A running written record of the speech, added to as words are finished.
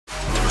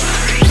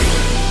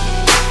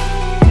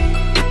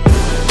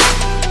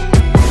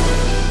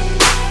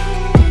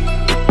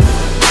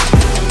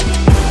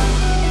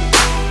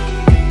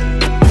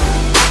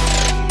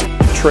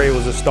Trey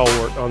was a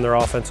stalwart on their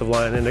offensive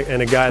line,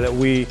 and a guy that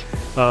we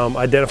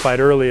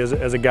identified early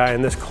as a guy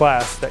in this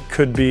class that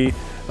could be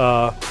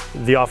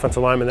the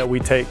offensive lineman that we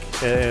take.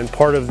 And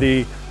part of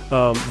the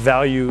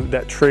value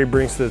that Trey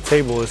brings to the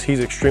table is he's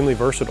extremely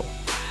versatile.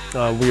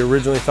 We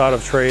originally thought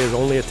of Trey as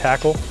only a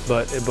tackle,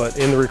 but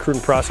in the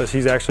recruiting process,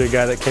 he's actually a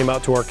guy that came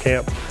out to our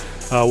camp,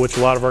 which a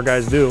lot of our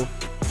guys do,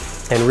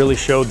 and really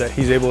showed that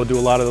he's able to do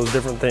a lot of those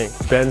different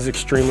things. Bends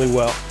extremely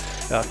well,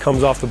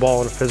 comes off the ball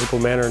in a physical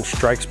manner and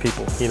strikes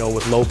people,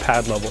 with low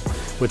pad level,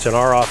 which in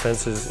our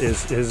offense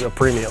is a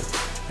premium.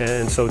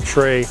 And so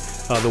Trey,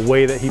 the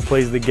way that he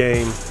plays the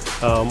game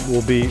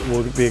will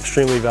be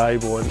extremely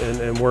valuable,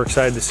 and we're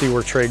excited to see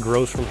where Trey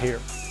grows from here.